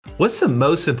What's the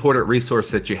most important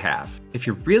resource that you have? If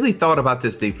you really thought about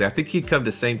this deeply, I think you'd come to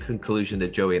the same conclusion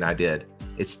that Joey and I did.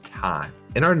 It's time.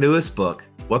 In our newest book,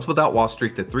 Wealth Without Wall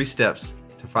Street, The 3 Steps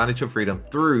to Financial Freedom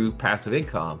Through Passive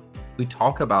Income, we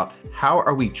talk about how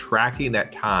are we tracking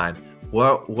that time?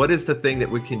 What is the thing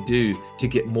that we can do to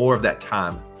get more of that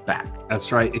time back?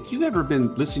 That's right. If you've ever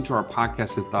been listening to our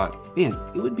podcast and thought, man,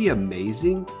 it would be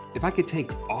amazing if I could take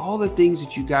all the things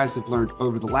that you guys have learned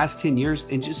over the last 10 years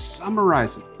and just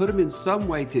summarize them, put them in some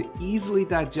way to easily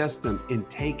digest them and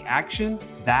take action,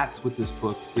 that's what this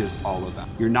book is all about.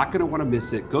 You're not going to want to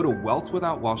miss it. Go to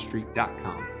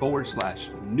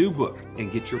wealthwithoutwallstreet.com/new book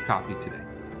and get your copy today.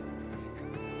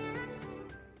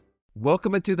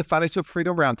 Welcome into the Financial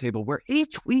Freedom Roundtable, where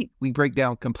each week we break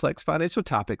down complex financial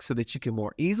topics so that you can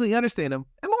more easily understand them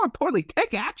and, more importantly,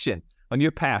 take action on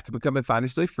your path to becoming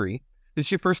financially free. If this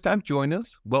is your first time joining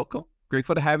us, welcome.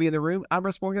 Grateful to have you in the room. I'm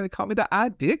Russ Morgan. They call me the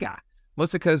idea guy,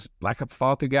 mostly because like a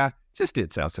follow-through guy just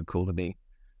did sound so cool to me.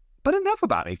 But enough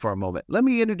about me for a moment. Let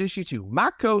me introduce you to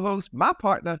my co-host, my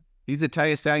partner. He's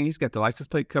Italian Stallion. He's got the license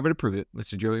plate cover to prove it,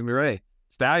 Mr. Joey Murray.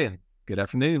 Stallion, good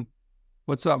afternoon.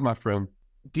 What's up, my friend?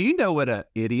 Do you know what an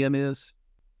idiom is?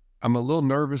 I'm a little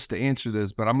nervous to answer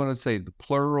this, but I'm going to say the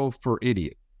plural for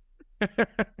idiot.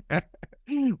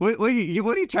 What are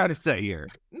you trying to say here?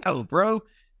 No, bro.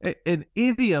 An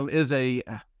idiom is an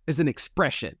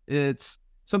expression. It's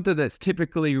something that's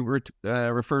typically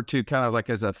referred to kind of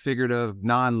like as a figurative,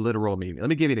 non-literal meaning. Let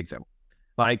me give you an example.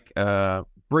 Like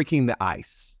breaking the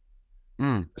ice.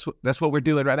 That's what we're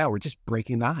doing right now. We're just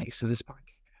breaking the ice of this podcast.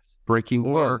 Breaking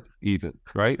or even,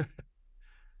 right?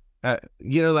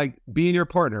 Like being your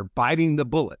partner, biting the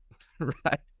bullet,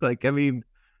 right? Like, I mean,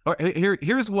 or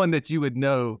here's one that you would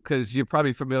know because you're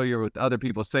probably familiar with other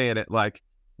people saying it, like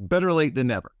better late than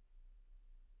never.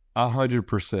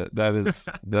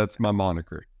 100%. That's my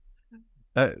moniker.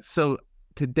 So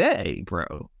today,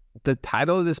 bro, the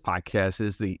title of this podcast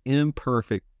is the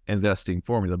Imperfect Investing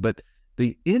Formula, but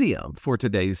the idiom for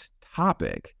today's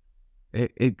topic,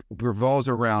 it revolves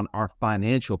around our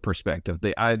financial perspective,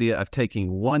 the idea of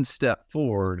taking one step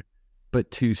forward,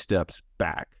 but 2 steps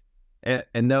back.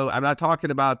 And no, I'm not talking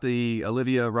about the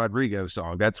Olivia Rodrigo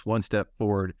song. That's 1 step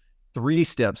forward, 3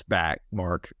 steps back,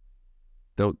 Mark.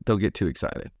 Don't get too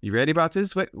excited. You ready about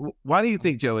this? Why do you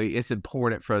think, Joey, it's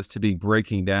important for us to be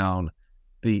breaking down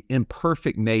the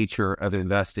imperfect nature of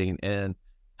investing and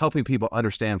helping people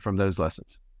understand from those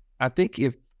lessons? I think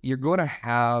if you're going to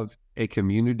have a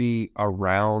community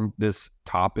around this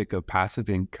topic of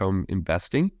passive income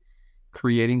investing,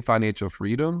 creating financial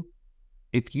freedom,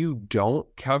 if you don't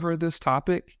cover this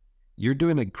topic, you're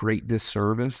doing a great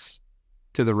disservice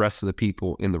to the rest of the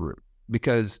people in the room,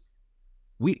 because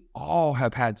we all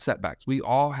have had setbacks. We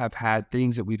all have had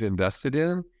things that we've invested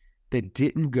in that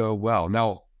didn't go well.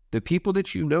 Now, the people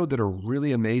that you know that are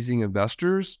really amazing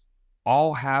investors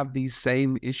all have these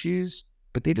same issues,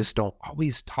 but they just don't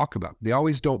always talk about it. They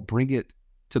always don't bring it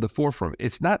to the forefront.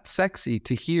 It's not sexy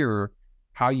to hear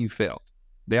how you failed.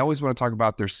 They always want to talk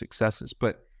about their successes.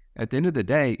 But at the end of the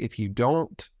day, if you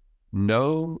don't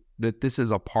know that this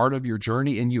is a part of your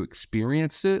journey and you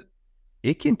experience it,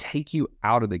 it can take you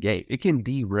out of the game. It can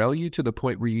derail you to the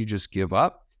point where you just give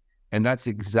up. And that's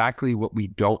exactly what we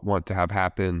don't want to have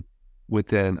happen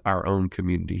within our own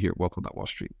community here at Wealth Without Wall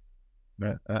Street.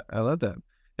 I love that.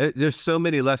 There's so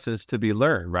many lessons to be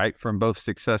learned, right? From both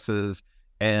successes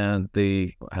and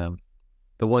the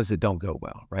ones that don't go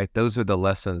well, right? Those are the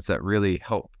lessons that really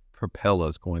help propel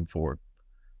us going forward.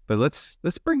 But let's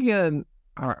bring in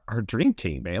our dream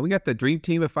team, man. We got the dream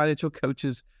team of financial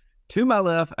coaches. To my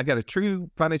left, I got a true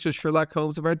financial Sherlock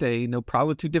Holmes of our day. No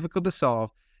problem too difficult to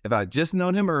solve. If I had just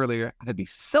known him earlier, I'd be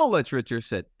so much richer.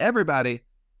 Said everybody,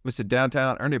 Mr.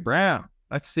 Downtown Ernie Brown.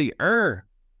 Let's see, Man,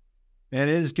 it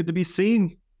is good to be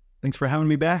seen. Thanks for having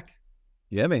me back.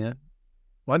 Yeah, man.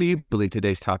 Why do you believe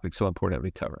today's topic is so important to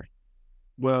be covering?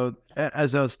 Well,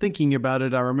 as I was thinking about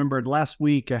it, I remembered last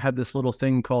week I had this little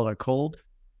thing called a cold.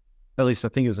 At least I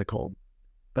think it was a cold.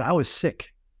 But I was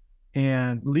sick.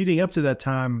 And leading up to that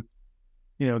time,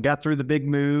 got through the big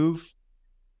move,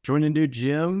 joined a new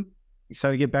gym,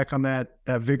 excited to get back on that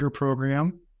vigor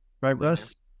program. Right,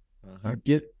 Russ? Uh-huh.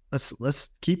 Let's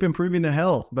keep improving the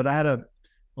health. But I had a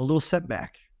little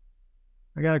setback.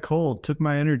 I got a cold, took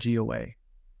my energy away.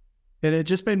 And it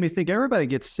just made me think everybody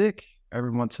gets sick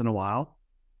every once in a while.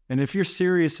 And if you're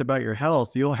serious about your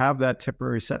health, you'll have that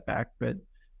temporary setback, but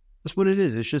that's what it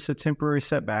is. It's just a temporary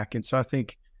setback. And so I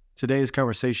think today's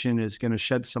conversation is going to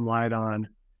shed some light on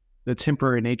the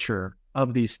temporary nature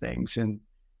of these things. And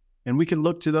we can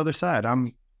look to the other side.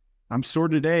 I'm sore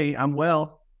today. I'm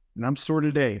well, and I'm sore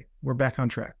today. We're back on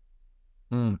track.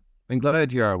 I'm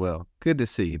glad you are well. Good to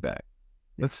see you back.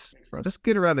 Let's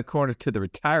get around the corner to the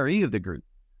retiree of the group.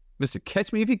 Mr.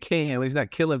 Catch Me If You Can, when he's not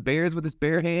killing bears with his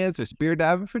bare hands or spear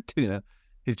diving for tuna.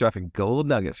 He's dropping gold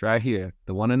nuggets right here,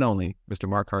 the one and only Mr.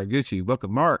 Mark Haraguchi.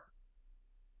 Welcome, Mark.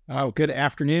 Oh, good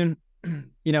afternoon.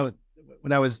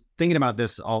 When I was thinking about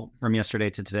this all from yesterday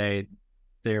to today,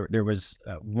 there was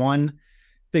one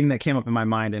thing that came up in my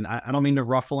mind, and I don't mean to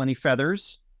ruffle any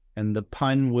feathers, and the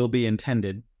pun will be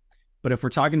intended. But if we're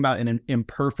talking about an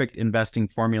imperfect investing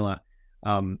formula,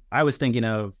 I was thinking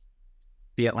of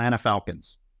the Atlanta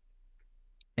Falcons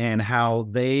and how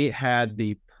they had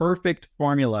the perfect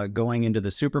formula going into the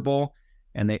Super Bowl,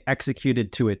 and they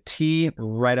executed to a T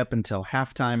right up until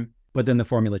halftime. But then the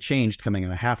formula changed coming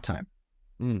out of halftime.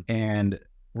 And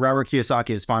Robert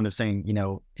Kiyosaki is fond of saying,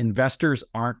 investors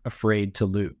aren't afraid to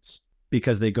lose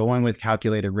because they go in with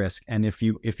calculated risk. And if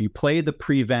you play the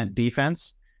prevent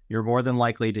defense, you're more than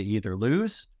likely to either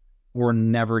lose or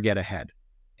never get ahead.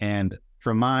 And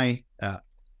from my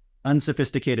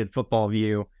unsophisticated football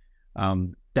view,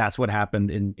 that's what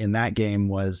happened in that game,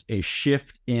 was a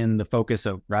shift in the focus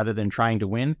of, rather than trying to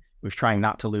win, it was trying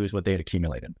not to lose what they had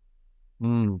accumulated.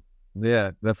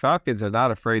 Yeah, the Falcons are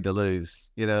not afraid to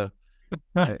lose.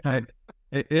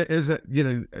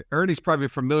 Ernie's probably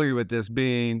familiar with this,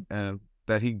 being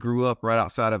that he grew up right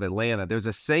outside of Atlanta. There's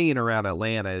a saying around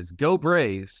Atlanta is "Go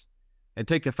Braves" and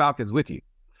take the Falcons with you,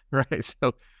 right?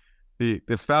 So the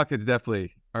Falcons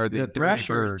definitely are the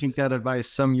Thrashers took that advice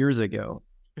some years ago.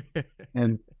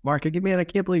 And Mark, man, I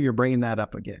can't believe you're bringing that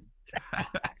up again.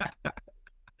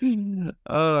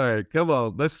 All right, come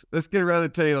on. Let's get around the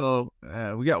table.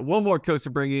 We got one more coach to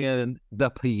bring in, the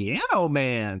Piano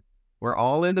Man. We're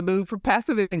all in the mood for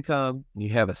passive income. You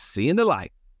have a C in the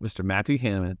light, Mr. Matthew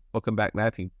Hammond. Welcome back,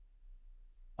 Matthew.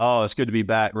 Oh, it's good to be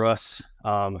back, Russ.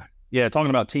 Talking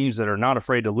about teams that are not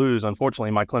afraid to lose.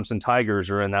 Unfortunately, my Clemson Tigers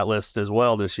are in that list as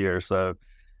well this year. So,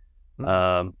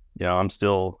 I'm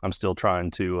still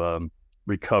trying to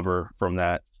recover from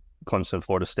that Clemson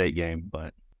Florida State game.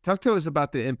 But talk to us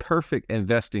about the imperfect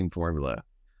investing formula.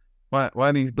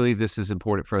 Why do you believe this is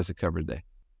important for us to cover today?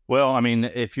 Well, I mean,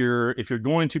 if you're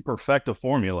going to perfect a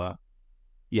formula,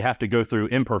 you have to go through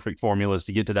imperfect formulas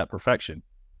to get to that perfection.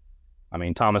 I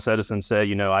mean, Thomas Edison said,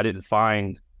 I didn't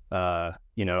find, I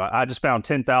just found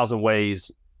 10,000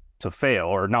 ways to fail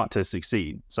or not to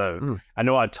succeed. So I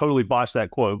know I totally botched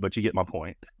that quote, but you get my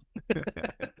point.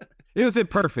 It was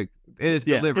imperfect. It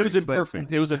was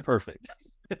imperfect. It was imperfect.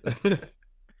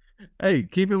 Hey,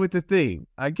 keep it with the theme.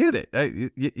 I get it.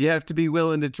 You have to be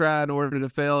willing to try in order to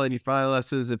fail, and you find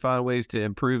lessons and find ways to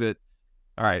improve it.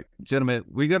 All right, gentlemen,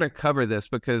 we're going to cover this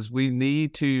because we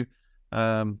need to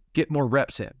get more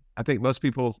reps in. I think most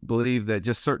people believe that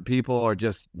just certain people are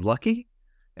just lucky.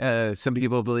 Some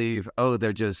people believe,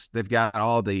 they've got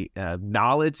all the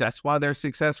knowledge. That's why they're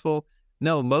successful.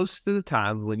 No, most of the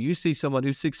time when you see someone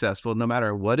who's successful, no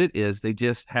matter what it is, they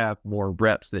just have more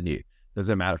reps than you.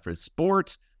 Doesn't matter if it's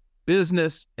sports,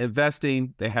 business,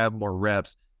 investing, they have more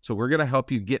reps. So we're going to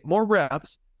help you get more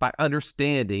reps by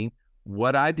understanding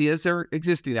what ideas are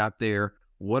existing out there,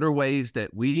 what are ways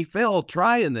that we fail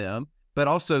trying them, but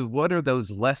also what are those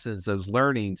lessons, those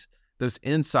learnings, those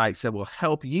insights that will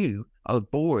help you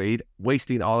avoid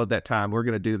wasting all of that time. We're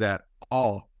going to do that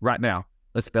all right now.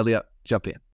 Let's belly up, jump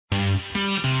in.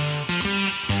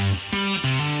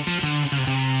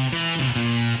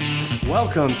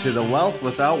 Welcome to the Wealth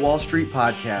Without Wall Street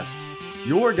podcast,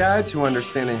 your guide to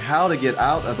understanding how to get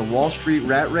out of the Wall Street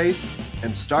rat race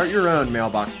and start your own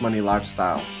mailbox money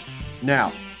lifestyle.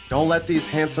 Now, don't let these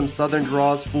handsome Southern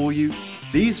draws fool you.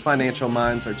 These financial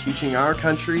minds are teaching our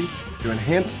country to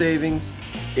enhance savings,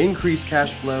 increase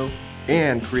cash flow,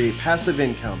 and create passive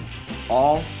income,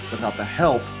 all without the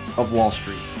help of Wall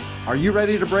Street. Are you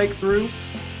ready to break through?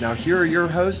 Now here are your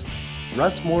hosts,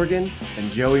 Russ Morgan and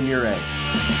Joey Murray.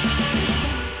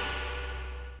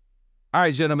 All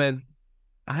right, gentlemen,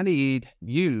 I need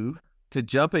you to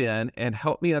jump in and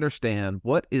help me understand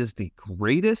what is the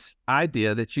greatest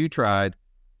idea that you tried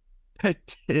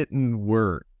that didn't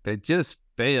work, that just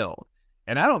failed.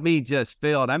 And I don't mean just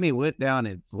failed, I mean went down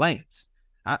in flames.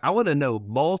 I want to know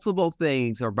multiple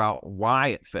things about why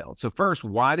it failed. So first,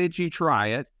 why did you try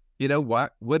it?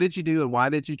 What did you do and why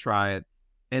did you try it?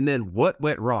 And then what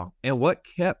went wrong and what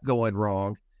kept going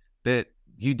wrong that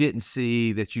you didn't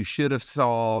see, that you should have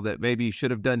saw, that maybe you should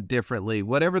have done differently,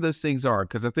 whatever those things are.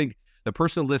 Because I think the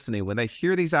person listening, when they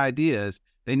hear these ideas,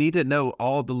 they need to know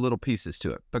all the little pieces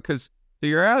to it. Because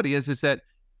the reality is that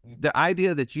the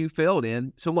idea that you failed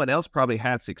in, someone else probably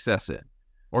had success in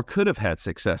or could have had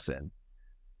success in.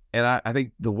 And I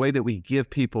think the way that we give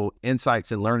people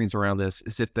insights and learnings around this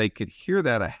is if they could hear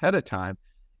that ahead of time.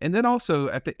 And then also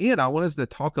at the end, I want us to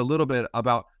talk a little bit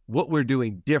about what we're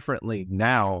doing differently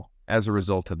now as a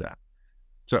result of that.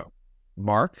 So,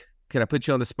 Mark, can I put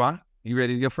you on the spot? You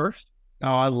ready to go first?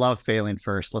 Oh, I love failing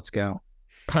first. Let's go.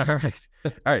 All right.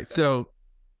 All right. So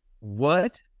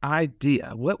what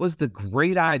was the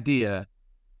great idea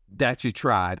that you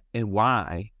tried, and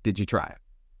why did you try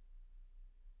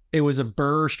it? It was a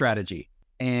BRRRR strategy,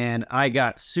 and I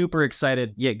got super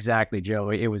excited. Yeah, exactly,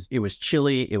 Joe. It was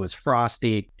chilly. It was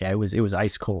frosty. Yeah, it was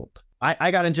ice cold.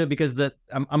 I got into it because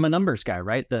I'm a numbers guy,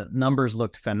 right? The numbers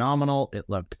looked phenomenal. It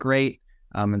looked great.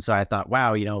 And so I thought,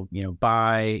 wow,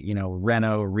 buy,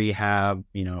 reno, rehab,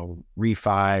 refi,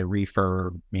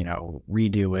 refurb,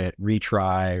 redo it,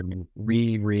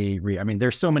 retry, I mean,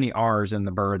 there's so many R's in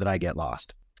the BRRRR that I get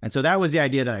lost. And so that was the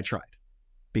idea that I tried,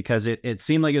 because it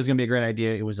seemed like it was going to be a great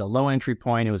idea. It was a low entry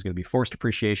point. It was going to be forced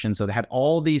appreciation. So they had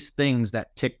all these things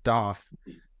that ticked off,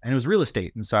 and it was real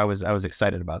estate. And so I was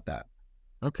excited about that.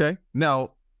 Okay.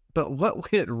 Now, but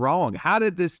what went wrong? How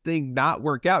did this thing not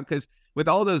work out? Because with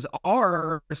all those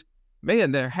R's,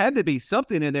 man, there had to be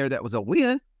something in there that was a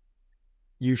win.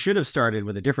 You should have started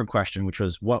with a different question, which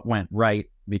was what went right,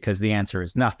 because the answer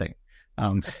is nothing.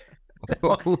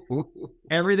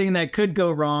 Everything that could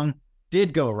go wrong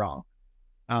did go wrong.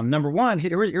 Number one,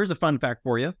 here's a fun fact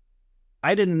for you.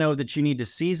 I didn't know that you need to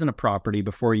season a property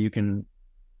before you can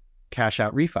cash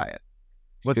out refi it.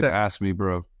 What's that? Ask me,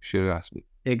 bro. Should have asked me.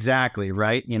 Exactly,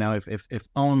 right? If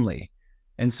only.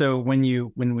 And so when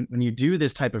you do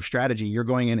this type of strategy, you're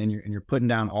going in and you're putting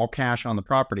down all cash on the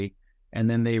property, and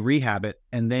then they rehab it,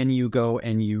 and then you go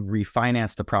and you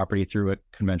refinance the property through a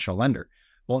conventional lender.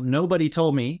 Well, nobody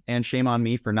told me, and shame on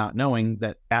me for not knowing,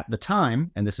 that at the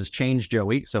time, and this has changed,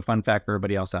 Joey, so fun fact for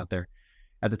everybody else out there,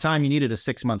 at the time you needed a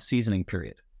 6-month seasoning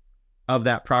period of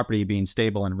that property being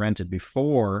stable and rented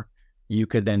before you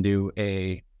could then do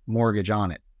a mortgage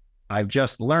on it. I've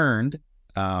just learned,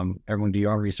 everyone do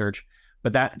your own research,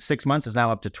 but that 6 months is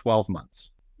now up to 12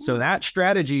 months. So that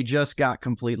strategy just got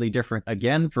completely different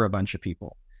again for a bunch of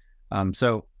people.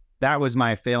 So that was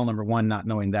my fail number one, not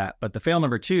knowing that. But the fail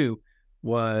number two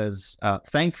was,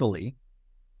 thankfully,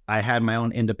 I had my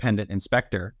own independent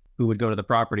inspector who would go to the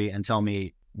property and tell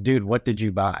me, dude, what did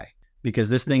you buy? Because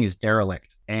this thing is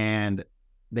derelict. And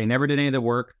they never did any of the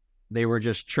work. They were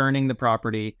just churning the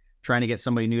property, trying to get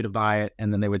somebody new to buy it.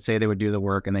 And then they would say they would do the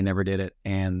work, and they never did it.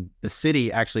 And the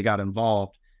city actually got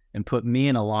involved and put me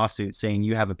in a lawsuit saying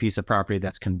you have a piece of property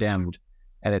that's condemned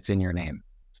and it's in your name.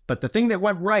 But the thing that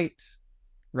went right,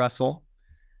 Russell,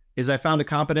 is I found a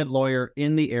competent lawyer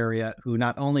in the area who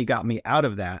not only got me out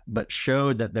of that, but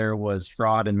showed that there was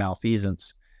fraud and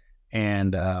malfeasance,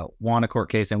 and won a court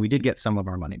case. And we did get some of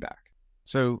our money back.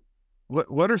 So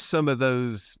what are some of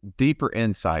those deeper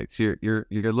insights? You're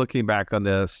looking back on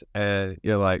this and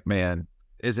you're like, man,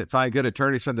 is it find good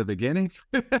attorneys from the beginning?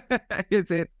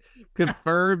 Is it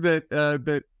confirmed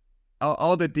that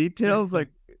all the details? Like,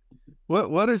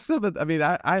 what are some of? I mean,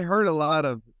 I heard a lot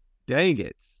of dang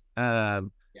it's,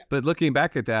 but looking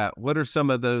back at that, what are some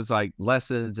of those like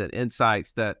lessons and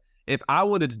insights that if I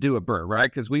wanted to do a BRRRR, right?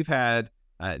 Because we've had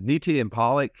Niti and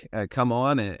Pollock come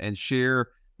on and share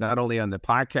not only on the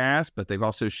podcast, but they've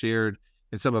also shared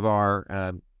in some of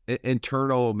our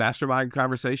internal mastermind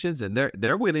conversations, and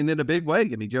they're winning in a big way.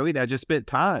 I mean, Joey and I just spent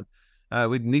time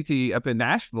with Niti up in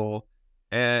Nashville,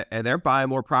 and they're buying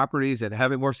more properties and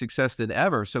having more success than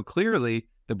ever. So clearly,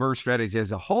 the BRRRR strategy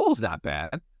as a whole is not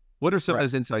bad. What are some of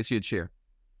those insights you'd share?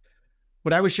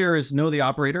 What I would share is know the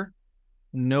operator,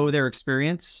 know their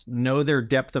experience, know their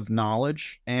depth of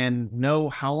knowledge, and know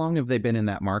how long have they been in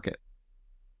that market.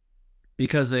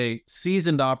 Because a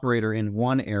seasoned operator in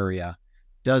one area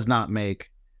does not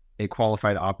make a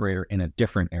qualified operator in a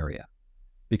different area,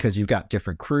 because you've got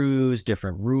different crews,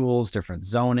 different rules, different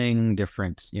zoning,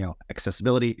 different,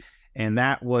 accessibility. And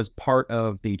that was part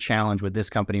of the challenge with this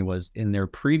company. Was in their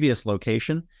previous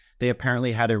location, they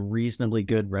apparently had a reasonably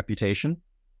good reputation,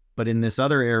 but in this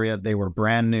other area, they were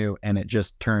brand new, and it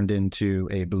just turned into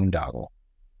a boondoggle.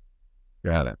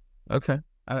 Got it. Okay.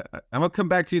 I'm gonna come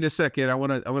back to you in a second. I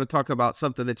want to talk about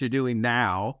something that you're doing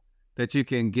now that you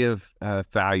can give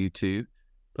value to.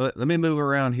 But let me move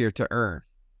around here to Ern.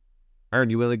 Ern,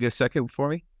 you willing to go second for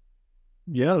me?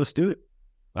 Yeah, let's do it.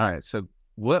 All right. So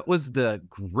what was the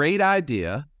great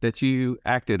idea that you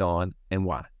acted on, and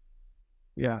why?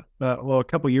 Yeah. Well, a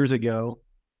couple years ago,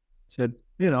 said,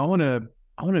 I want to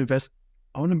invest.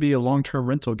 I want to be a long-term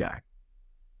rental guy.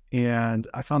 And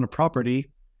I found a property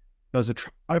that was a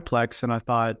triplex, and I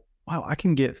thought, wow, I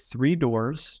can get 3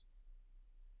 doors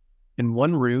and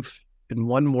 1 roof in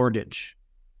one mortgage.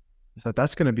 I thought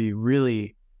that's going to be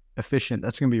really efficient.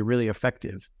 That's going to be really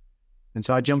effective. And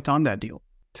so I jumped on that deal.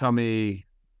 Tell me,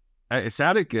 it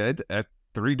sounded good at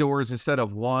 3 doors instead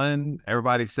of 1.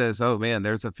 Everybody says, oh man,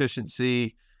 there's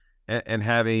efficiency and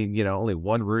having, only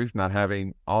one roof, not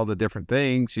having all the different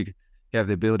things. You have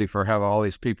the ability for having all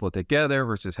these people together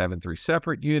versus having 3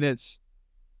 separate units.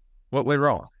 What went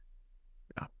wrong?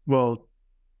 Well,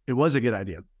 it was a good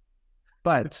idea,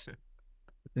 but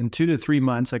in 2 to 3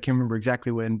 months, I can't remember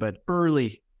exactly when, but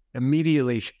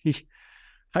immediately,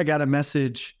 I got a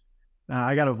message.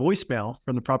 I got a voicemail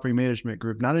from the property management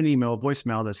group, not an email, a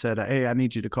voicemail that said, hey, I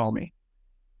need you to call me.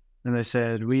 And they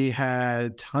said, we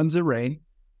had tons of rain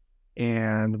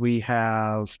and we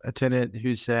have a tenant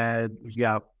who said we've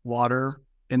got water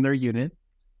in their unit.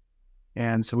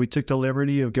 And so we took the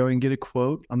liberty of going and get a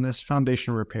quote on this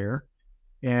foundation repair,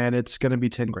 and it's going to be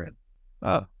 $10,000.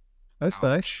 Oh, that's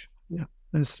nice. Yeah,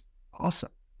 that's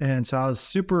awesome. And so I was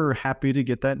super happy to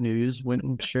get that news, went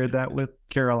and shared that with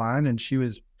Caroline, and she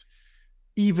was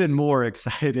even more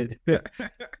excited to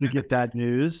get that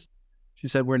news. She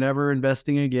said, we're never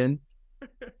investing again.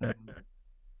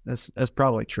 That's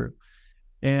probably true.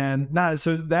 And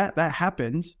so that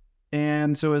happened.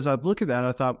 And so as I look at that,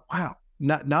 I thought, wow,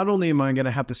 not only am I going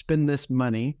to have to spend this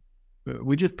money,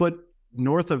 we just put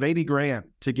north of $80,000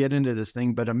 to get into this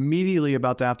thing, but immediately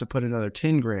about to have to put another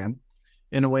 $10,000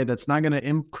 in a way that's not going to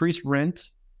increase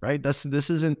rent, right? This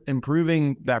isn't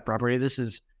improving that property. This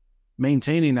is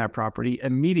maintaining that property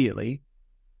immediately.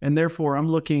 And therefore, I'm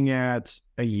looking at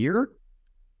a year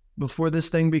before this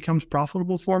thing becomes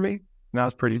profitable for me. And I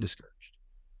was pretty discouraged.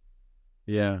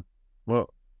 Yeah. Well,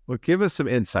 give us some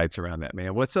insights around that,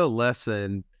 man. What's a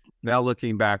lesson now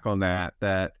looking back on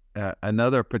that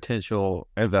another potential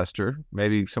investor,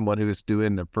 maybe someone who is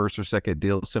doing the first or second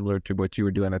deal similar to what you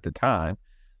were doing at the time,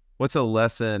 what's a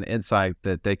lesson, insight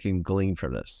that they can glean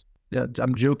from this? Yeah,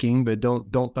 I'm joking, but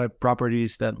don't buy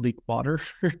properties that leak water.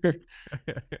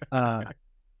 But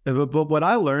what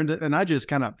I learned, and I just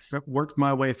kind of worked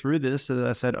my way through this, so that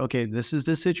I said, okay, this is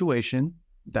the situation.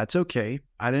 That's okay.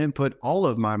 I didn't put all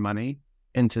of my money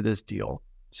into this deal,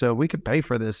 so we could pay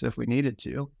for this if we needed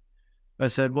to. I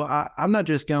said, well, I'm not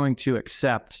just going to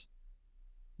accept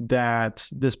that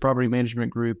this property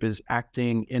management group is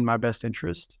acting in my best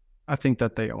interest. I think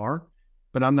that they are,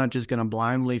 but I'm not just going to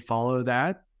blindly follow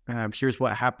that. Here's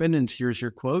what happened, and here's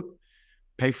your quote.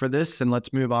 Pay for this, and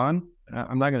let's move on.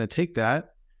 I'm not going to take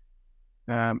that.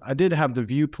 I did have the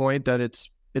viewpoint that it's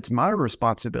my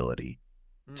responsibility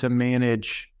to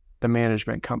manage the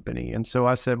management company, and so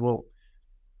I said, well,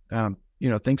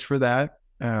 thanks for that.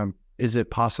 Is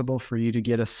it possible for you to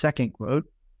get a second quote?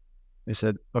 They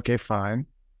said, okay, fine.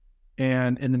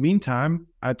 And in the meantime,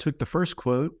 I took the first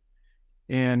quote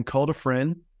and called a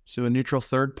friend, so a neutral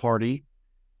third party,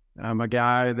 a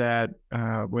guy that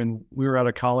when we were out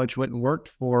of college went and worked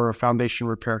for a foundation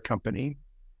repair company,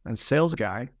 a sales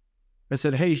guy. I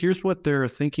said, hey, here's what they're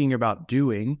thinking about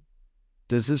doing.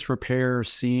 Does this repair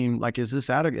seem like, is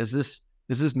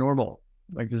this normal?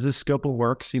 Like, does this scope of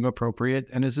work seem appropriate?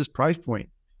 And is this price point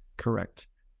correct?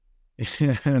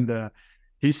 And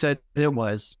he said it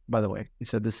was, by the way. He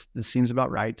said, this seems about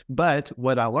right. But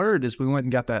what I learned is we went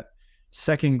and got that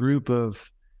second group of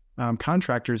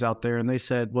contractors out there, and they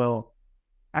said, well,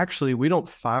 actually, we don't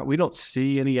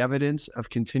see any evidence of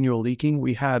continual leaking.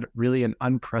 We had really an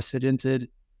unprecedented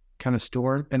kind of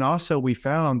storm. And also we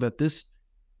found that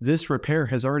this repair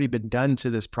has already been done to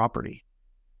this property.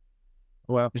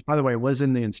 Well, which, by the way, was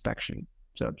in the inspection.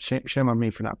 So shame on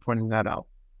me for not pointing that out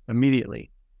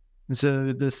immediately. And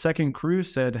so the second crew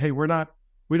said, hey,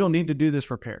 we don't need to do this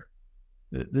repair.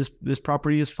 This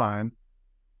property is fine.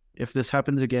 If this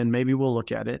happens again, maybe we'll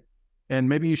look at it. And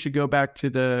maybe you should go back to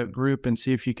the group and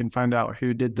see if you can find out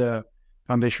who did the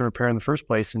foundation repair in the first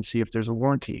place and see if there's a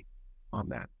warranty on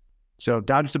that. So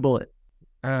dodged a bullet.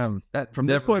 From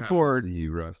this point forward,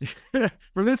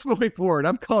 from this point forward,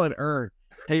 I'm calling Ern.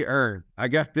 Hey, Ern, I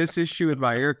got this issue with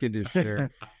my air conditioner.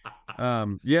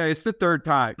 Yeah, it's the third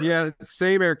time. Yeah,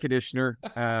 same air conditioner.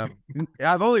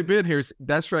 I've only been here,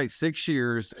 that's right, 6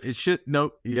 years. It shouldn't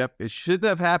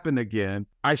have happened again.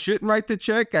 I shouldn't write the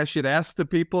check. I should ask the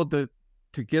people to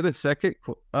get a second.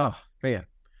 Oh, man,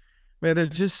 there's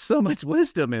just so much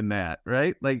wisdom in that,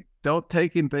 right? Like, don't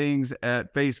taking things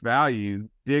at face value,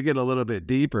 dig it a little bit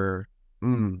deeper.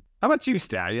 How about you,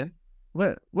 Stallion?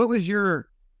 What was your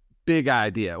big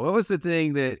idea? What was the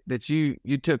thing that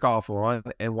you took off on,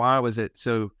 and why was it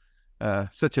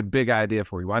such a big idea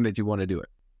for you? Why did you want to do it?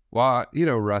 Well,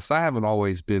 Russ, I haven't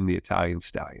always been the Italian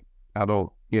stallion. I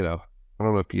don't know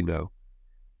if you know.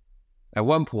 At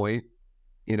one point,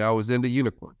 I was into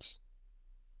unicorns.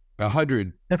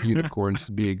 100 unicorns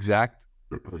to be exact.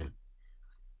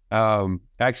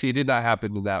 Actually, it did not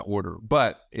happen in that order,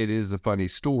 but it is a funny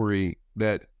story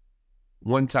that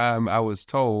one time I was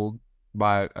told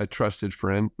by a trusted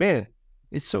friend, man,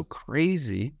 it's so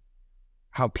crazy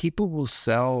how people will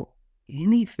sell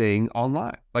anything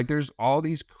online. Like there's all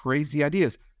these crazy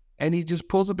ideas. And he just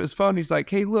pulls up his phone. He's like,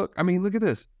 hey, look at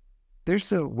this.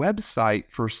 There's a website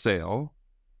for sale,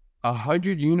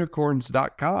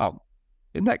 100unicorns.com.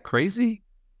 Isn't that crazy?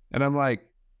 And I'm like,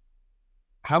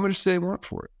 how much do they want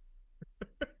for it?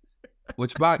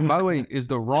 Which, by the way, is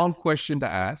the wrong question to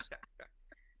ask.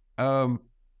 And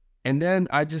then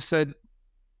I just said,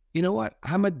 you know what?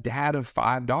 I'm a dad of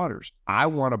 5 daughters. I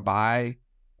want to buy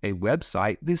a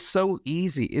website. This is so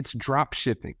easy. It's drop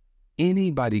shipping.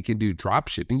 Anybody can do drop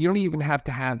shipping. You don't even have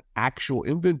to have actual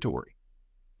inventory.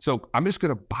 So I'm just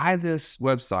going to buy this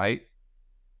website.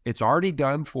 It's already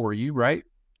done for you, right?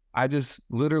 I just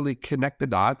literally connect the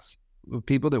dots with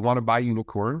people that want to buy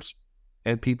unicorns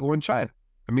and people in China.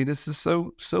 I mean, this is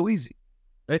so easy.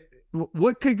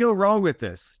 What could go wrong with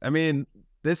this? I mean,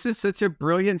 this is such a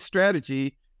brilliant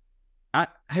strategy.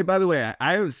 Hey, by the way,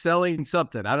 I am selling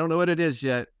something. I don't know what it is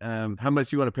yet. How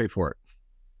much you want to pay for it?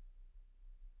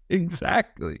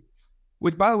 Exactly.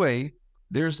 Which, by the way,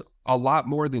 there's a lot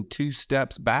more than 2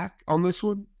 steps back on this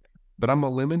one, but I'm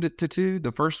going to limit it to 2.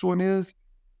 The first one is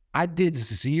I did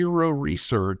 0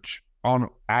 research on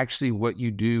actually what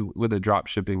you do with a drop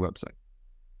shipping website.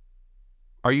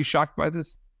 Are you shocked by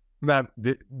this?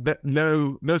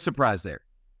 No surprise there.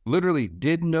 Literally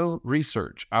did no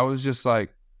research. I was just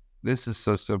like, this is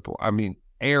so simple. I mean,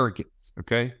 arrogance.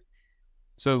 Okay.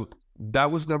 So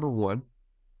that was number 1.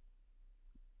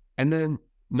 And then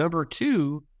number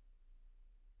 2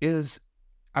 is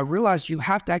I realized you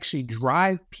have to actually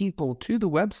drive people to the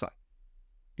website.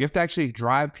 You have to actually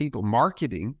drive people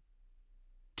marketing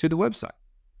to the website.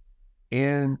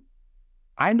 And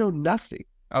I know nothing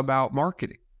about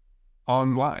marketing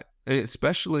online,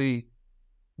 especially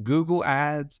Google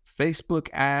ads, Facebook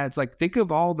ads. Like think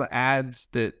of all the ads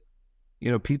that,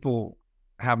 people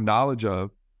have knowledge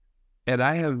of. And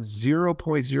I have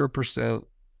 0.0%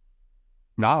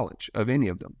 knowledge of any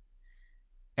of them.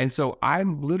 And so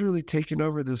I'm literally taking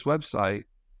over this website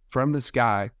from this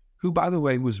guy who, by the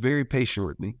way, was very patient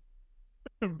with me.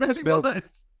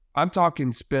 I'm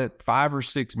talking spent 5 or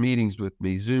 6 meetings with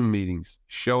me, Zoom meetings,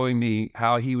 showing me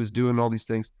how he was doing all these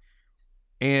things.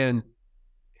 And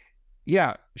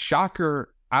yeah,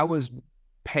 shocker, I was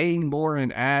paying more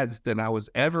in ads than I was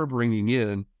ever bringing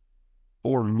in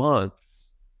for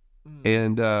months.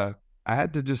 And I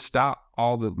had to just stop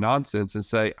all the nonsense and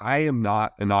say, I am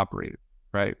not an operator,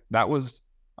 right?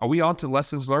 Are we on to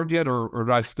lessons learned yet, or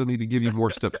do I still need to give you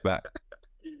more steps back?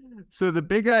 So the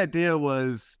big idea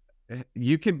was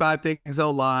you can buy things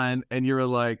online, and you were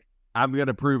like, I'm going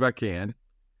to prove I can.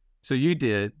 So you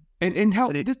did. And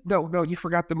help. No, you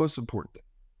forgot the most important thing.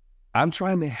 I'm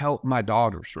trying to help my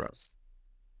daughters, Russ.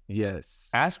 Yes.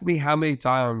 Ask me how many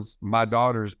times my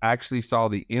daughters actually saw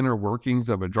the inner workings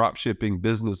of a drop shipping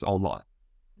business online.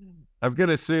 I'm going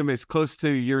to assume it's close to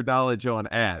your knowledge on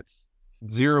ads.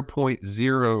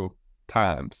 0.0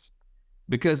 times,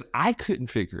 because I couldn't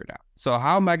figure it out. So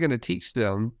how am I going to teach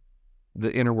them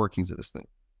the inner workings of this thing?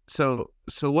 So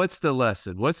what's the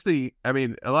lesson? I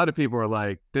mean, a lot of people are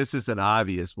like, this is an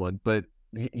obvious one, but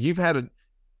you've had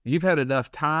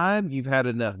enough time, you've had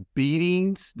enough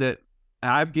beatings that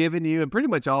I've given you, and pretty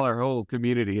much all our whole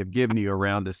community have given you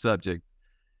around the subject.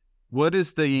 What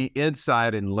is the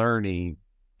insight and learning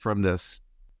from this?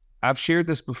 I've shared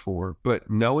this before, but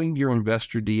knowing your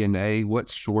investor DNA, what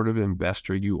sort of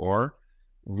investor you are,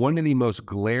 one of the most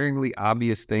glaringly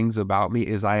obvious things about me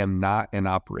is I am not an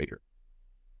operator.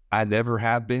 I never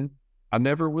have been. I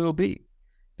never will be.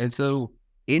 And so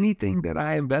anything that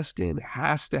I invest in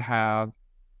has to have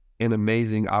an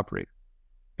amazing operator,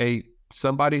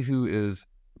 somebody who is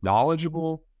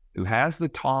knowledgeable, who has the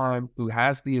time, who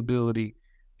has the ability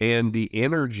and the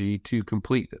energy to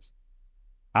complete this.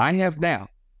 I have now,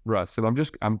 Russ,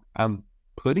 and I'm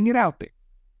putting it out there.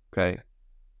 Okay.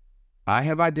 I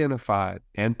have identified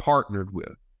and partnered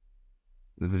with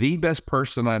the best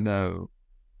person I know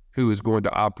who is going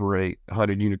to operate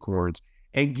 100 unicorns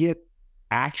and get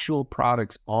actual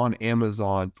products on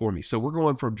Amazon for me. So we're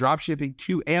going from drop shipping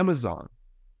to Amazon.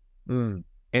 And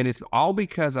it's all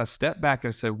because I stepped back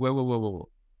and said, whoa.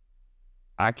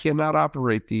 I cannot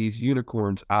operate these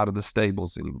unicorns out of the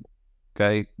stables anymore.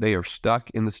 Okay. They are stuck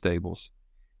in the stables.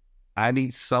 I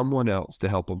need someone else to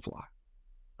help them fly.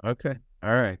 Okay. All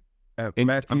right.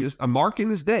 I'm marking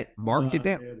this day. Mark it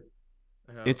down.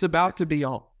 It's about to be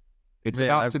on. It's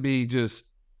about to be just.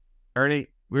 Ernie,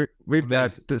 We've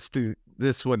got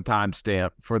this one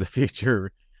timestamp for the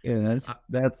future. Yeah,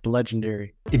 that's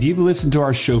legendary. If you've listened to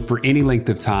our show for any length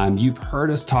of time, you've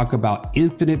heard us talk about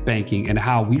infinite banking and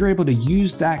how we are able to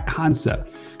use that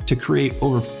concept to create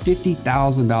over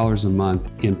 $50,000 a month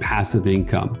in passive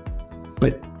income.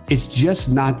 But it's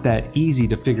just not that easy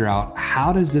to figure out,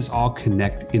 how does this all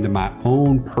connect into my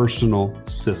own personal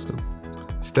system?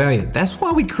 Stallion, that's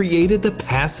why we created the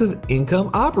passive income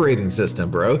operating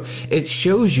system, bro. It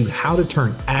shows you how to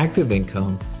turn active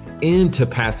income into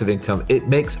passive income. It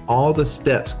makes all the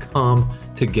steps come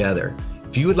together.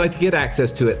 If you would like to get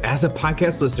access to it as a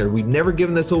podcast listener, we've never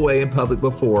given this away in public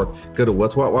before. Go to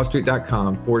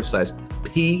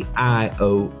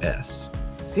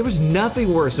what'swhatwallstreet.com/PIOS. There was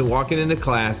nothing worse than walking into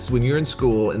class when you're in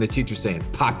school and the teacher saying,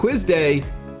 "Pop quiz day."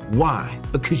 Why?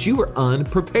 Because you were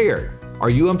unprepared. Are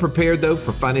you unprepared though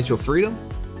for financial freedom?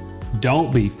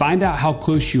 Don't be. Find out how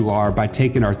close you are by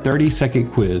taking our 30-second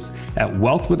quiz at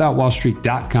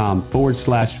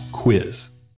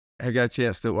wealthwithoutwallstreet.com/quiz. I got a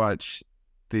chance to watch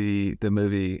the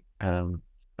movie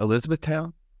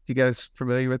Elizabethtown. You guys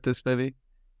familiar with this movie?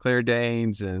 Claire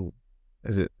Danes and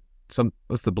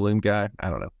what's the balloon guy? I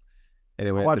don't know.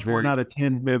 Anyway, Watch 1 out of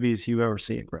 10 movies you ever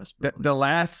see, Chris. The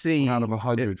last scene Out of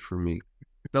 100 for me.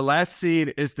 The last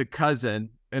scene is the cousin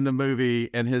in the movie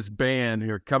and his band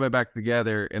who are coming back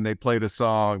together, and they play the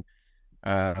song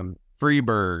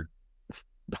Freebird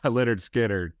by Leonard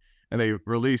Skinner, and they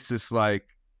release this like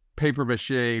paper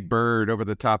mache bird over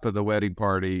the top of the wedding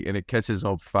party, and it catches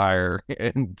on fire,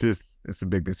 and just it's a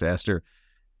big disaster.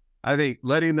 I think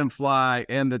letting them fly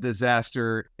and the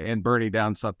disaster and burning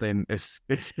down something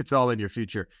it's all in your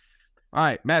future. All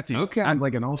right, Matthew. Okay. I'm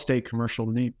like an Allstate commercial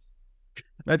to me.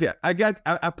 Matthew,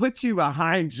 I put you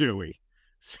behind Joey.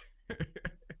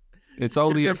 It's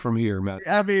only up from here, Matt.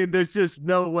 I mean, there's just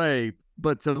no way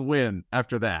but to win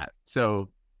after that. So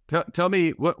tell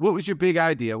me, what was your big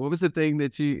idea? What was the thing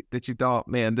that you thought,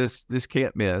 man, this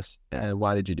can't miss, and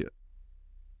why did you do it?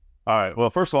 All right. Well,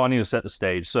 first of all, I need to set the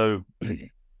stage. So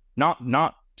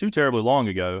not too terribly long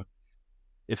ago,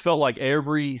 it felt like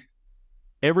every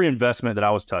investment that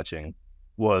I was touching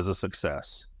was a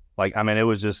success. Like, I mean, it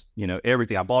was just,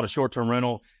 everything. I bought a short-term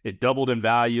rental. It doubled in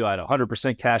value. I had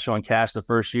 100% cash on cash the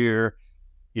first year.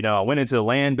 I went into the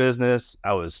land business.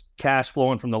 I was cash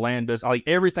flowing from the land business. Like,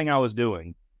 everything I was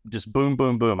doing, just boom,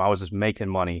 boom, boom. I was just making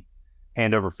money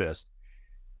hand over fist.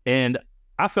 And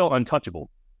I felt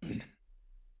untouchable.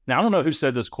 Now, I don't know who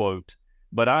said this quote,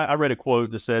 but I read a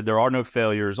quote that said, "There are no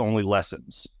failures, only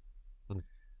lessons." Well,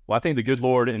 I think the good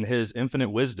Lord in his infinite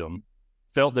wisdom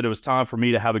felt that it was time for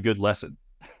me to have a good lesson.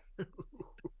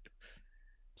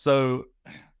 So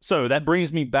that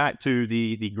brings me back to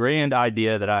the grand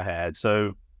idea that I had.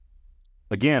 So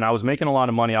again, I was making a lot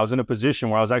of money. I was in a position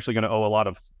where I was actually going to owe a lot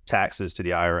of taxes to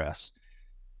the IRS.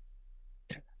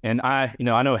 And I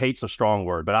know hate's a strong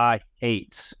word, but I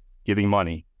hate giving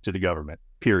money to the government,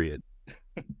 period.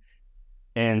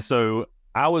 And so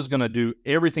I was going to do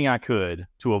everything I could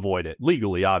to avoid it,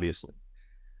 legally, obviously.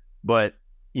 But,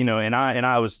 and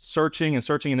I was searching, and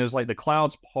it was like the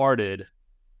clouds parted.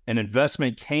 An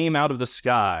investment came out of the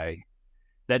sky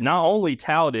that not only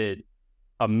touted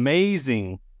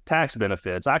amazing tax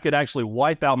benefits, I could actually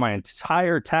wipe out my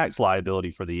entire tax liability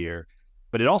for the year,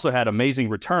 but it also had amazing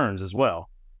returns as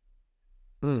well.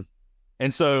 And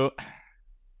so,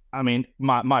 I mean,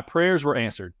 my prayers were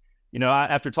answered.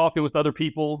 After talking with other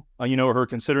people, who are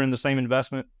considering the same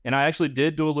investment, and I actually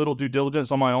did do a little due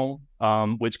diligence on my own,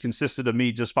 which consisted of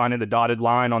me just finding the dotted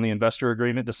line on the investor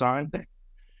agreement to sign.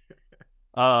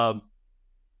 I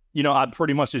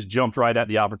pretty much just jumped right at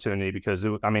the opportunity because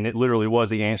it literally was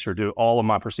the answer to all of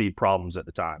my perceived problems at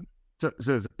the time. So it's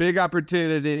a big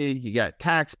opportunity. You got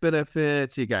tax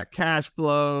benefits, you got cash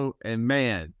flow, and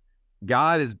man,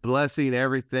 God is blessing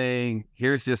everything.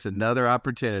 Here's just another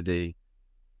opportunity.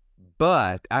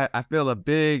 But I feel a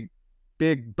big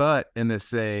but in this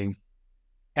thing.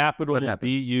 Capital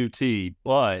B-U-T,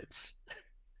 but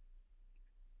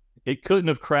it couldn't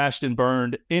have crashed and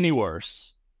burned any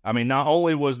worse. I mean, not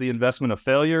only was the investment a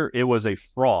failure, it was a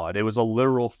fraud. It was a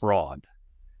literal fraud.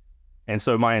 And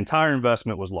so my entire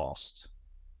investment was lost,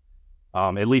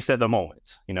 at least at the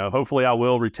moment. Hopefully I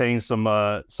will retain some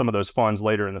of those funds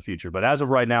later in the future. But as of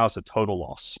right now, it's a total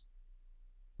loss.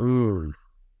 Ooh.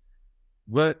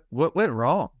 What went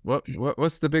wrong?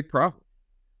 What's the big problem?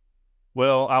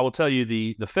 Well, I will tell you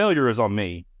the failure is on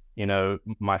me.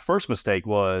 My first mistake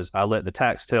was I let the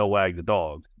tax tail wag the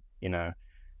dog.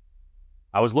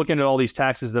 I was looking at all these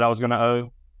taxes that I was going to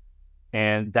owe,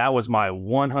 and that was my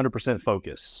 100%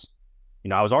 focus.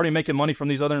 I was already making money from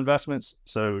these other investments.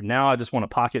 So now I just want to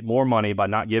pocket more money by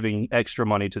not giving extra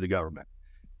money to the government.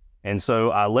 And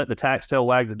so I let the tax tail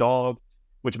wag the dog,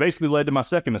 which basically led to my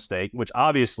second mistake, which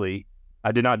obviously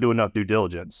I did not do enough due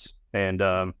diligence. And,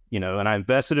 and I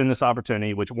invested in this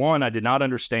opportunity, which one, I did not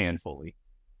understand fully.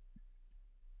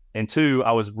 And two,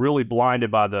 I was really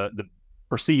blinded by the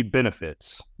perceived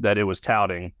benefits that it was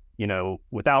touting,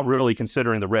 without really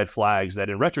considering the red flags that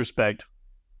in retrospect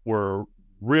were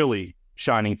really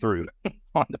shining through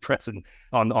on the present,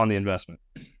 on the investment.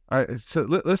 All right, so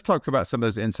let's talk about some of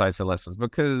those insights and lessons,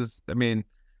 because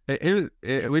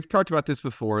we've talked about this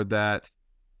before, that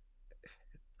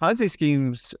Ponzi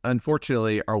schemes,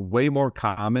 unfortunately, are way more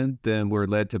common than we're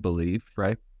led to believe,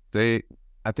 right? I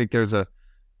think there's a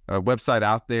website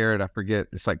out there, and I forget,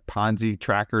 it's like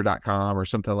ponzitracker.com or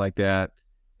something like that.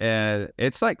 And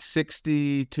it's like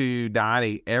 60 to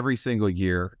 90 every single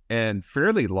year, and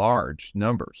fairly large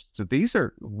numbers. So these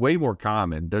are way more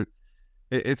common.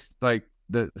 It's like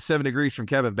the 7 degrees from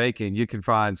Kevin Bacon. You can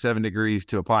find 7 degrees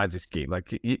to a Ponzi scheme.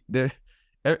 Like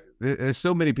there's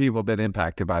so many people have been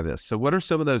impacted by this. So what are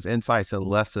some of those insights and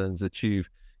lessons that you've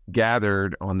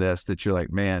gathered on this that you're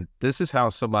like, man, this is how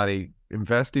somebody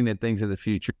investing in things in the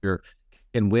future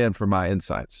can win from my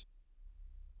insights?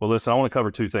 Well, listen, I want to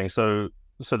cover two things.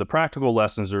 So the practical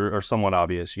lessons are somewhat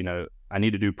obvious. I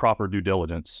need to do proper due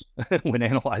diligence when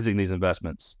analyzing these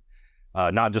investments,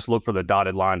 not just look for the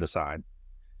dotted line to sign.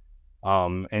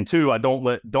 And two, I don't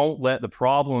let the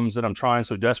problems that I'm trying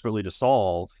so desperately to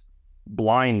solve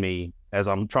blind me as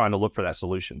I'm trying to look for that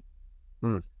solution.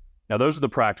 Now, those are the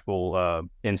practical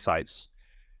insights.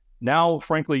 Now,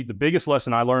 frankly, the biggest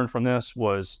lesson I learned from this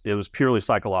was it was purely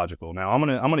psychological. Now, I'm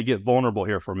gonna get vulnerable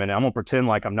here for a minute. I'm gonna pretend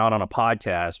like I'm not on a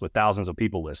podcast with thousands of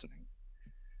people listening.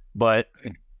 But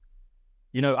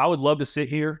I would love to sit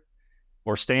here,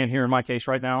 or stand here in my case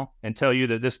right now, and tell you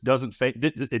that this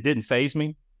it didn't faze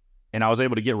me, and I was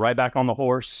able to get right back on the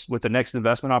horse with the next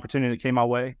investment opportunity that came my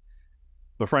way.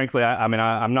 But frankly,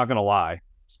 I'm not gonna lie,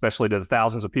 especially to the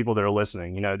thousands of people that are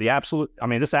listening.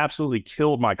 This absolutely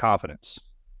killed my confidence.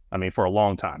 For a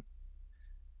long time.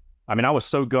 I was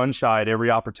so gun shy at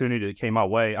every opportunity that came my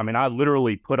way. I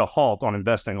literally put a halt on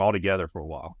investing altogether for a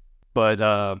while. But,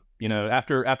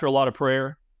 after a lot of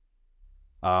prayer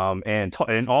and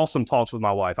awesome talks with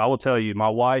my wife, I will tell you, my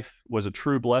wife was a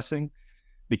true blessing,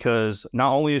 because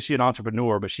not only is she an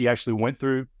entrepreneur, but she actually went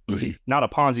through, not a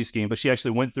Ponzi scheme, but she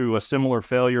actually went through a similar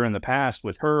failure in the past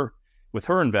with her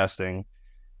investing,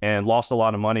 and lost a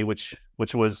lot of money, which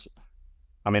was,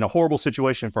 a horrible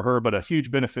situation for her, but a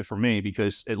huge benefit for me,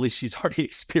 because at least she's already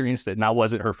experienced it, and I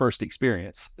wasn't her first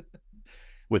experience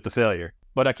with the failure.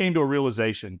 But I came to a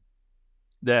realization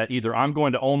that either I'm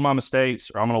going to own my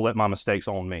mistakes, or I'm going to let my mistakes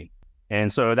own me.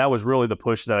 And so that was really the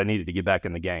push that I needed to get back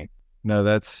in the game. No,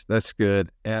 that's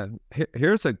good. And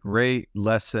here's a great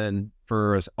lesson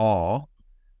for us all,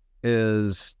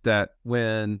 is that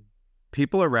when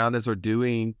people around us are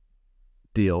doing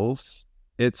deals,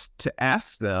 it's to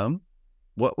ask them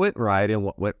what went right and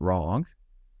what went wrong,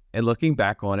 and looking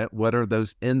back on it, what are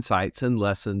those insights and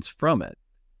lessons from it?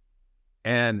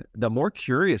 And the more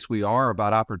curious we are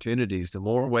about opportunities, the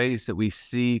more ways that we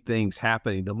see things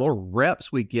happening, the more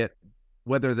reps we get,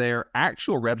 whether they're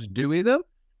actual reps doing them,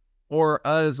 or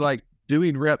us like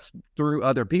doing reps through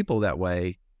other people that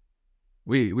way.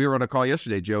 We were on a call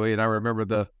yesterday, Joey, and I remember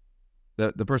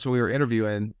the person we were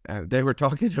interviewing, they were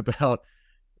talking about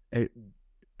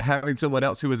having someone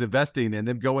else who was investing, and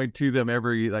them going to them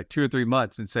every 2 or 3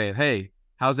 months and saying, hey,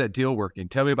 how's that deal working?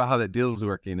 Tell me about how that deal is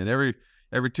working. And every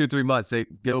 2 or 3 months, they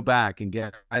go back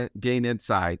and gain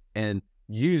insight and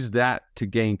use that to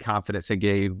gain confidence and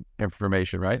gain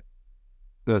information, right?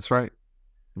 That's right.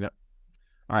 Yep.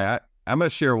 All right. I'm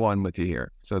going to share one with you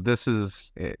here. So this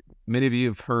is, many of you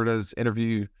have heard us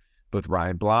interview both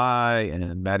Ryan Bly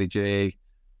and Matty J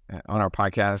on our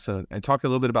podcast and talk a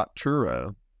little bit about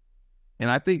Turo. And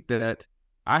I think that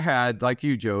I had, like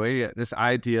you, Joey, this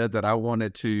idea that I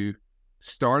wanted to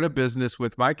start a business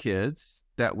with my kids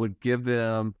that would give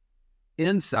them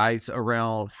insights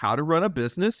around how to run a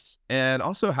business, and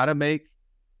also how to make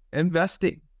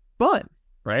investing fun,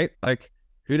 right? Like,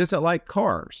 who doesn't like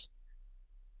cars?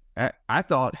 I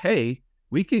thought, hey,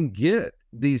 we can get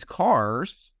these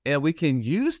cars and we can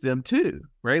use them too,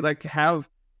 right? Like, have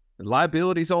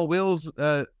liabilities on wheels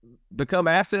become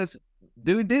assets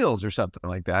doing deals or something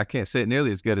like that. I can't say it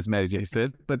nearly as good as Matty J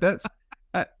said, but that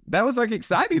was like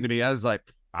exciting to me. I was like,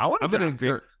 I'm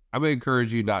gonna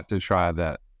encourage you not to try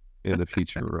that in the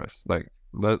future, Russ. Like,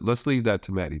 let's leave that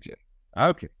to Matty J.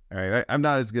 Okay. All right. I'm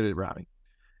not as good at rhyming.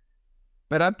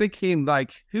 But I'm thinking,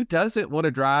 like, who doesn't want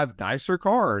to drive nicer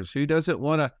cars? Who doesn't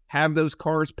want to have those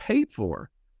cars paid for?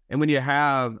 And when you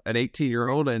have an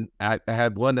 18-year-old, and I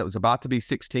had one that was about to be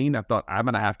 16, I thought, I'm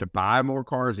going to have to buy more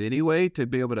cars anyway to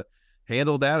be able to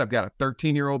handle that. I've got a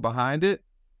 13-year-old behind it.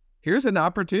 Here's an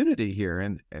opportunity here.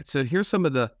 And so here's some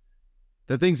of the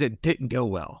things that didn't go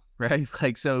well, right?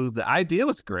 Like, so the idea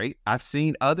was great. I've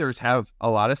seen others have a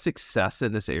lot of success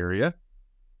in this area.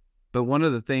 But one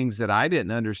of the things that I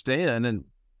didn't understand and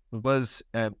was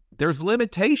there's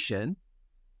limitation,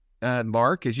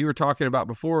 Mark, as you were talking about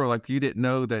before, like you didn't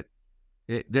know that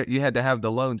you had to have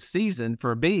the loan season.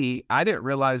 For me, I didn't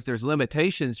realize there's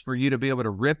limitations for you to be able to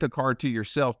rent the car to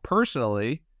yourself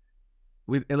personally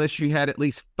unless you had at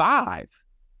least 5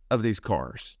 of these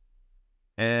cars.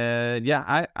 And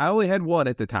yeah, I only had one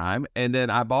at the time. And then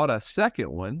I bought a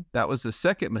second one. That was the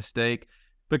second mistake,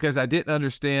 because I didn't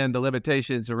understand the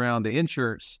limitations around the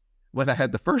insurance when I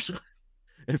had the first one.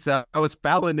 And so I was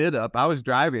fouling it up. I was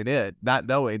driving it, not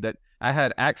knowing that I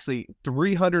had actually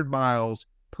 300 miles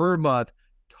per month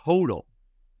total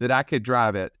that I could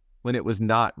drive it when it was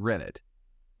not rented.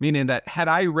 Meaning that had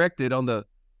I wrecked it on the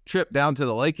trip down to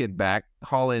the lake and back,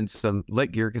 hauling some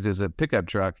lake gear because it was a pickup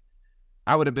truck,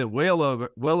 I would have been well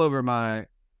over my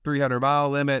 300-mile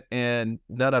limit, and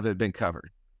none of it had been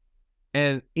covered.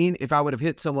 And if I would have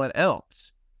hit someone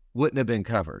else, wouldn't have been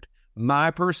covered. My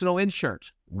personal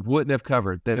insurance wouldn't have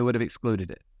covered that. It would have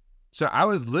excluded it. So I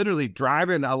was literally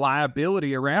driving a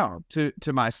liability around to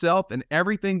myself and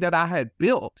everything that I had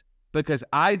built because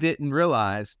I didn't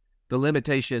realize the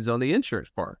limitations on the insurance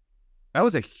part. That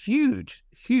was a huge,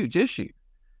 huge issue.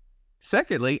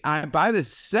 Secondly, I buy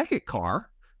this second car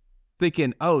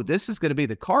thinking, oh, this is going to be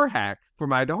the car hack for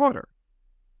my daughter.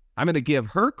 I'm going to give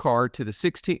her car to the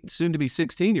soon to be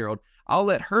 16-year-old. I'll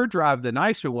let her drive the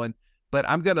nicer one, but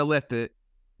I'm going to let the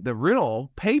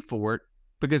rental pay for it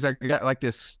because I got like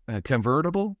this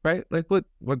convertible, right? Like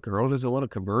what girl doesn't want a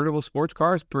convertible sports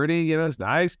car? It's pretty, it's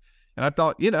nice. And I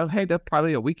thought, hey, that's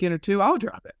probably a weekend or two, I'll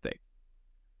drive that thing.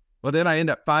 Well, then I end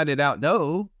up finding out,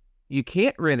 no, you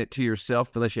can't rent it to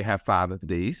yourself unless you have 5 of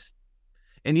these.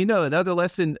 And another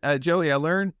lesson, Joey, I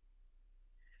learned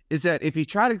is that if you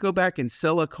try to go back and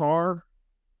sell a car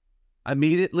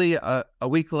immediately a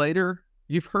week later,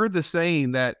 you've heard the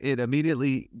saying that it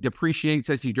immediately depreciates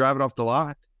as you drive it off the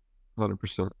lot.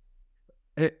 100%.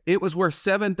 It was worth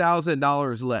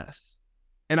 $7,000 less,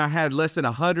 and I had less than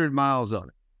 100 miles on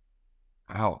it.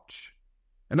 Ouch.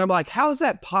 And I'm like, how is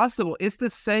that possible? It's the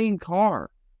same car.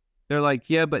 They're like,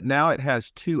 yeah, but now it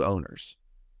has 2 owners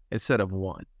instead of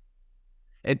 1.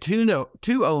 And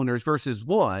two owners versus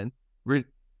 1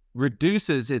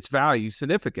 reduces its value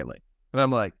significantly. And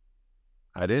I'm like,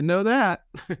 I didn't know that.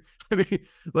 I mean,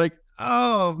 like,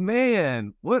 oh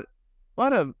man, what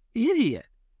an idiot.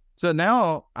 So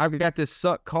now I've got this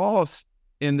sunk cost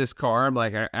in this car. I'm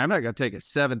like, I'm not going to take a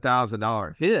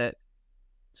 $7,000 hit.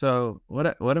 So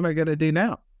what am I going to do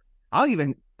now? I'll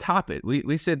even top it.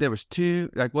 We said there was 2,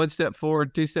 like 1 step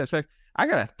forward, 2 steps back. I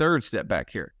got a 3rd step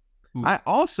back here. I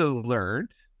also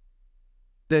learned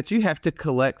that you have to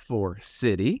collect for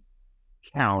city,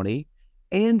 county,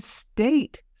 and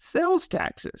state sales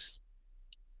taxes.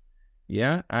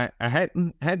 Yeah, I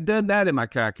hadn't done that in my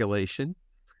calculation,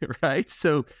 right?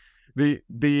 So the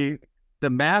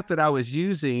math that I was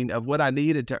using of what I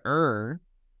needed to earn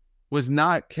was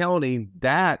not counting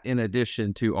that in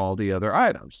addition to all the other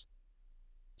items.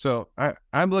 So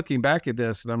I'm looking back at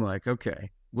this and I'm like, okay,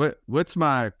 what's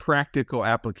my practical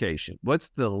application? What's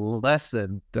the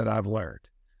lesson that I've learned?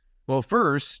 Well,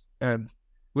 first,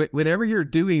 whenever you're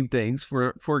doing things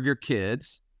for your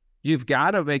kids, you've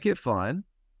got to make it fun.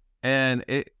 And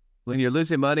when you're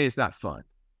losing money, it's not fun.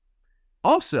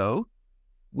 Also,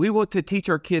 we want to teach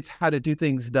our kids how to do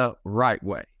things the right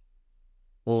way.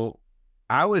 Well,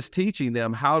 I was teaching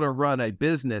them how to run a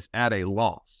business at a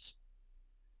loss.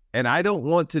 And I don't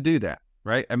want to do that,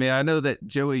 right? I mean, I know that,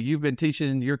 Joey, you've been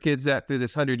teaching your kids that through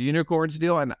this 100 Unicorns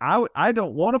deal, and I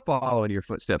don't want to follow in your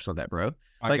footsteps on that, bro.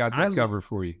 I got that covered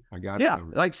for you. I got it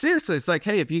covered. Like seriously, it's like,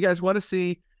 hey, if you guys want to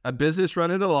see a business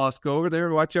running at a loss, go over there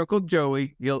and watch Uncle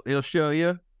Joey. He'll show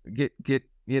you, get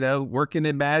working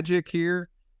in magic here,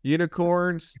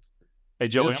 unicorns. Hey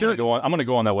Joey, I'm gonna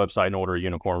go on that website and order a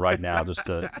unicorn right now, just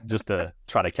to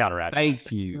try to counteract.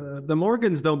 Thank you. The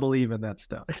Morgans don't believe in that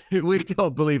stuff. We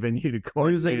don't believe in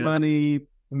unicorns. Losing money,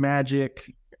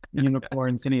 magic,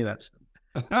 unicorns, any of that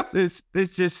stuff. This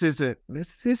just isn't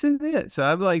it. So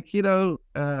I'm like,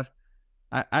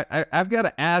 I've got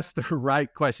to ask the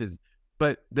right questions.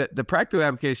 But the practical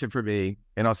application for me,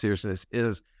 in all seriousness,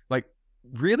 is like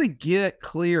really get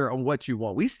clear on what you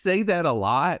want. We say that a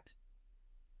lot,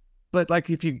 But like,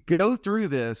 if you go through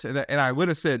this, and I would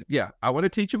have said, yeah, I want to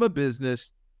teach them a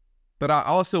business, but I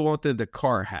also want them to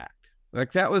car hack.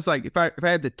 Like, that was like, if I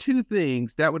had the two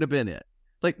things, that would have been it.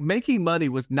 Like, making money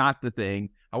was not the thing.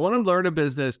 I want to learn a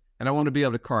business and I want to be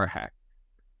able to car hack.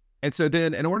 And so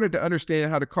then, in order to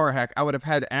understand how to car hack, I would have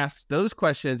had to ask those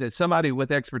questions, and somebody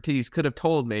with expertise could have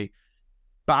told me,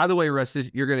 by the way, Russ,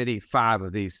 you're going to need 5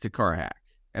 of these to car hack.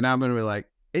 And I'm going to be like,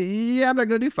 yeah, I'm not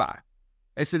going to do 5.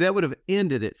 And so that would have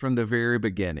ended it from the very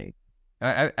beginning.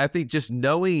 I think just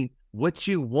knowing what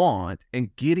you want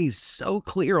and getting so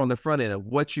clear on the front end of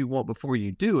what you want before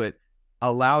you do it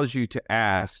allows you to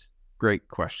ask great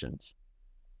questions.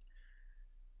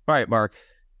 All right, Mark,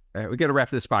 we got to wrap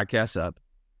this podcast up.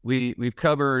 We've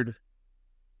covered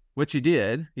what you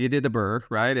did. You did the BRRRR,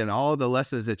 right? And all the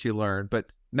lessons that you learned. But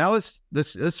now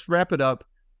let's wrap it up,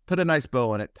 put a nice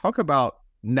bow on it. Talk about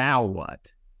now what?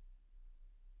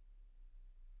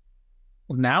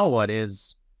 Well, now what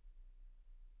is,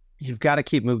 you've got to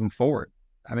keep moving forward.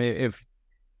 I mean,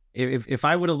 if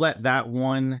I would have let that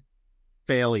one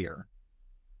failure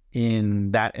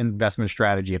in that investment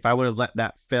strategy, if I would have let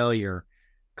that failure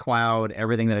cloud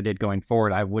everything that I did going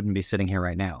forward, I wouldn't be sitting here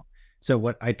right now. So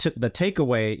what I took, the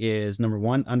takeaway is, number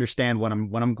one, understand what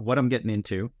I'm getting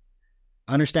into,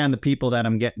 understand the people that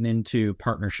I'm getting into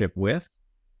partnership with,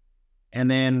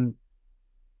 and then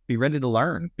be ready to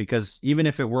learn, because even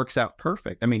if it works out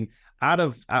perfect, I mean, out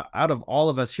of all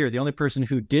of us here, the only person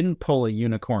who didn't pull a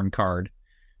unicorn card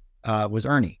was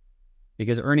Ernie,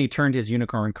 because Ernie turned his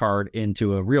unicorn card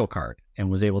into a real card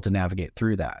and was able to navigate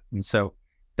through that. And so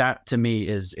that, to me,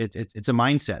 is it's a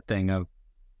mindset thing of,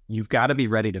 you've got to be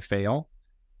ready to fail,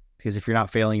 because if you're not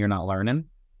failing, you're not learning.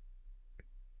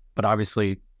 But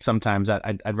obviously, sometimes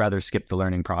I'd rather skip the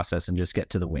learning process and just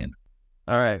get to the win.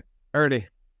 All right, Ernie,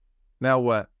 now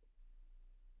what?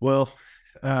 Well,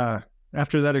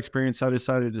 after that experience, I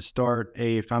decided to start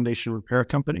a foundation repair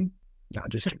company. No,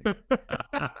 just kidding.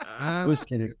 I was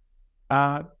kidding.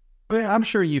 But I'm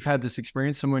sure you've had this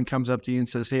experience. Someone comes up to you and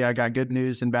says, hey, I got good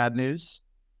news and bad news.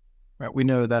 Right? We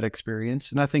know that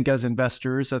experience. And I think as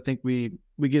investors, I think we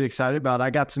get excited about,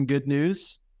 I got some good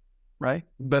news, right?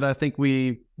 But I think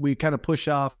we kind of push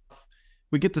off.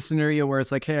 We get the scenario where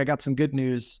it's like, hey, I got some good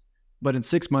news, but in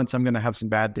 6 months, I'm going to have some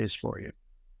bad news for you.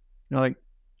 You're like,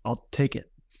 I'll take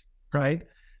it, right?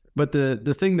 But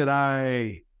the thing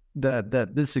that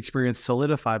this experience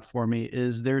solidified for me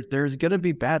is there's going to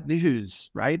be bad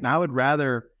news, right? And I would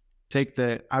rather take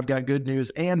I've got good news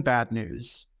and bad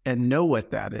news and know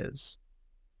what that is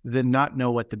than not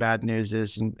know what the bad news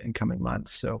is in coming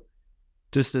months. So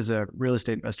just as a real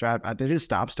estate investor, I did just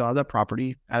stop, still have that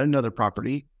property, add another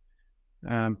property.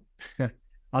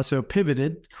 Also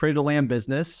pivoted, created a land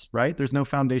business, right? There's no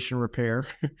foundation repair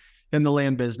in the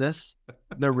land business,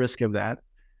 no risk of that.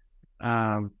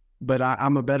 But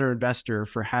I'm a better investor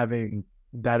for having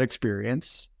that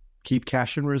experience, keep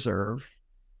cash in reserve,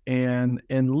 and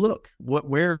look,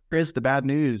 where is the bad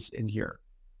news in here,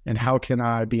 and how can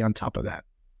I be on top of that?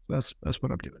 So that's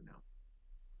what I'm doing now.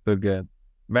 So good.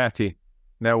 Matthew,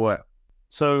 now what?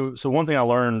 So one thing I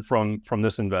learned from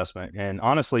this investment, and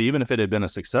honestly, even if it had been a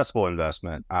successful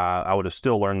investment, I would have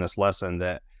still learned this lesson,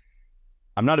 that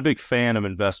I'm not a big fan of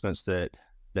investments that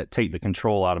take the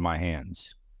control out of my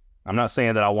hands. I'm not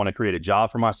saying that I want to create a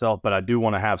job for myself, but I do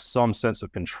want to have some sense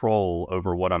of control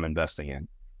over what I'm investing in.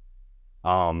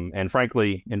 And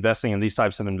frankly, investing in these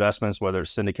types of investments, whether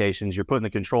it's syndications, you're putting the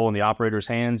control in the operator's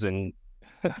hands, and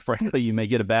frankly, you may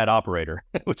get a bad operator,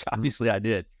 which obviously I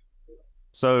did.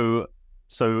 So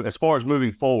as far as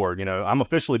moving forward, I'm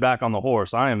officially back on the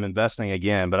horse. I am investing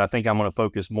again, but I think I'm going to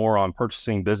focus more on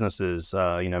purchasing businesses,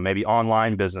 maybe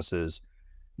online businesses,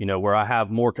 where I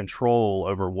have more control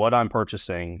over what I'm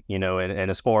purchasing, and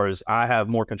as far as I have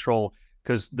more control,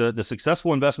 because the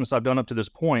successful investments I've done up to this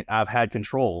point, I've had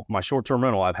control. My short-term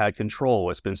rental, I've had control.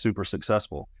 It's been super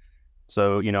successful.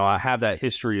 So, I have that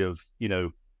history of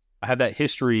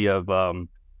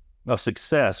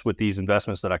success with these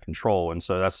investments that I control. And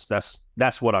so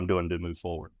that's what I'm doing to move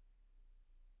forward.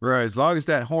 Right. As long as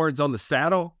that horn's on the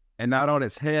saddle and not on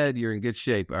its head, you're in good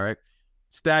shape. All right.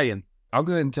 Stallion. I'll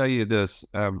go ahead and tell you this.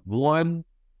 What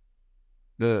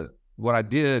I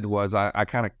did was I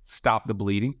kind of stopped the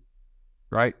bleeding,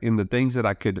 right? In the things that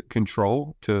I could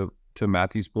control, to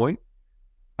Matthew's point.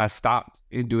 I stopped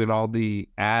in doing all the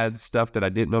ad stuff that I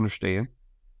didn't understand.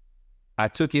 I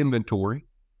took inventory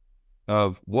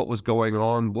of what was going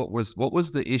on, what was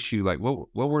the issue, like what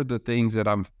were the things that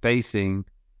I'm facing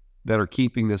that are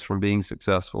keeping this from being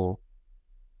successful.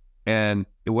 And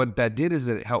what that did is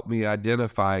it helped me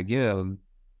identify again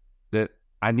that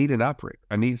I need an operator.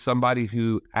 I need somebody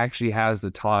who actually has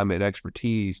the time and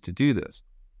expertise to do this.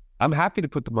 I'm happy to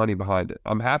put the money behind it.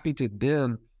 I'm happy to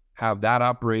then have that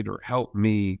operator help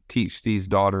me teach these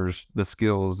daughters the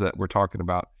skills that we're talking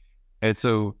about. And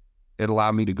so it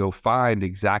allowed me to go find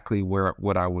exactly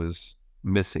what I was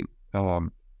missing.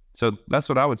 So that's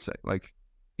what I would say. Like,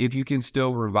 if you can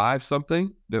still revive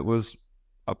something that was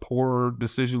a poor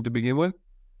decision to begin with,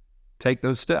 take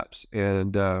those steps.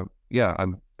 And I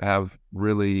have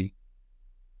really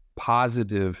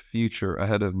positive future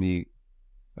ahead of me,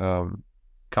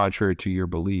 contrary to your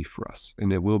belief, Russ,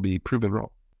 and it will be proven wrong.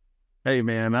 Hey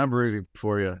man, I'm rooting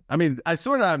for you. I mean, I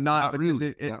sort of am not because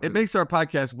really. It makes our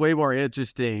podcast way more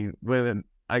interesting when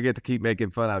I get to keep making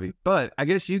fun of you. But I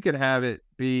guess you could have it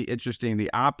be interesting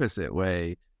the opposite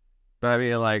way. But I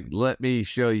mean, like, let me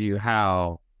show you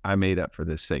how I made up for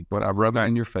this thing. What I rub it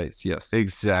in your face. Yes,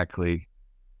 exactly.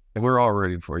 And we're all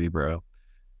rooting for you, bro.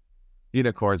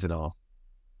 Unicorns and all.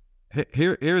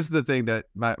 Here's the thing that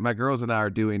my girls and I are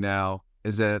doing now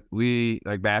is that we,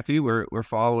 like Matthew, we're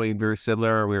following very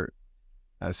similar.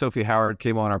 Sophie Howard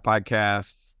came on our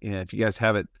podcast, and if you guys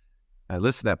haven't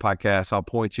listened to that podcast, I'll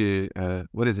point you.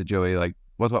 What is it, Joey? Like,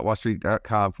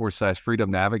 whatsaboutwallstreet.com/Freedom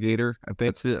Navigator. I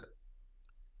think that's it.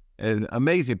 An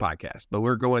amazing podcast. But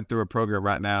we're going through a program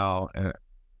right now.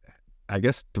 I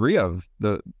guess 3 of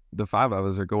the 5 of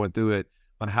us are going through it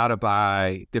on how to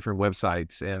buy different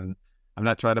websites. And I'm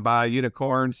not trying to buy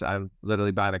unicorns. I'm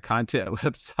literally buying a content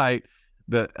website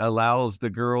that allows the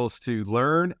girls to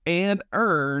learn and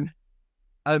earn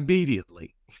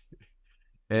immediately.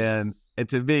 and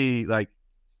to me, like,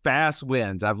 fast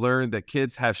wins. I've learned that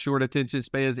kids have short attention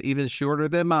spans, even shorter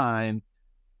than mine.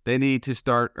 They need to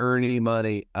start earning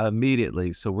money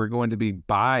immediately. So we're going to be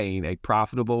buying a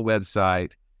profitable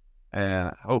website,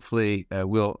 and hopefully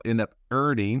we'll end up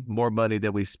earning more money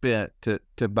than we spent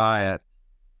to buy it.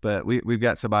 But we've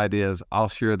got some ideas. I'll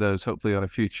share those hopefully on a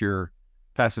future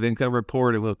passive income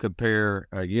report, and we'll compare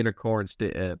unicorns to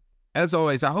it. As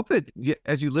always, I hope that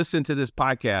as you listen to this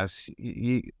podcast,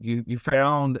 you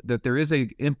found that there is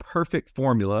an imperfect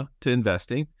formula to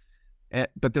investing,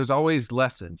 but there's always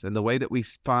lessons. And the way that we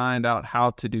find out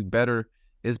how to do better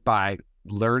is by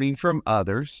learning from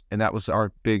others. And that was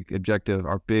our big objective,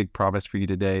 our big promise for you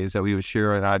today, is that we would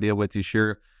share an idea with you,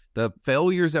 share the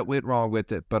failures that went wrong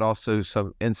with it, but also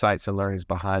some insights and learnings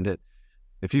behind it.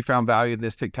 If you found value in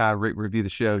this, take time, rate, review the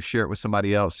show, share it with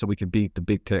somebody else so we can beat the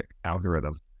big tech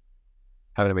algorithm.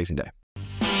 Have an amazing day.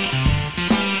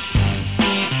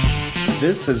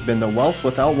 This has been the Wealth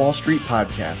Without Wall Street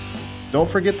podcast. Don't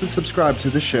forget to subscribe to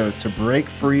the show to break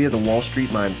free of the Wall Street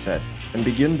mindset and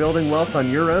begin building wealth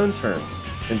on your own terms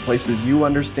in places you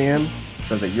understand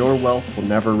so that your wealth will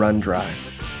never run dry.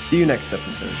 See you next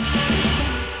episode.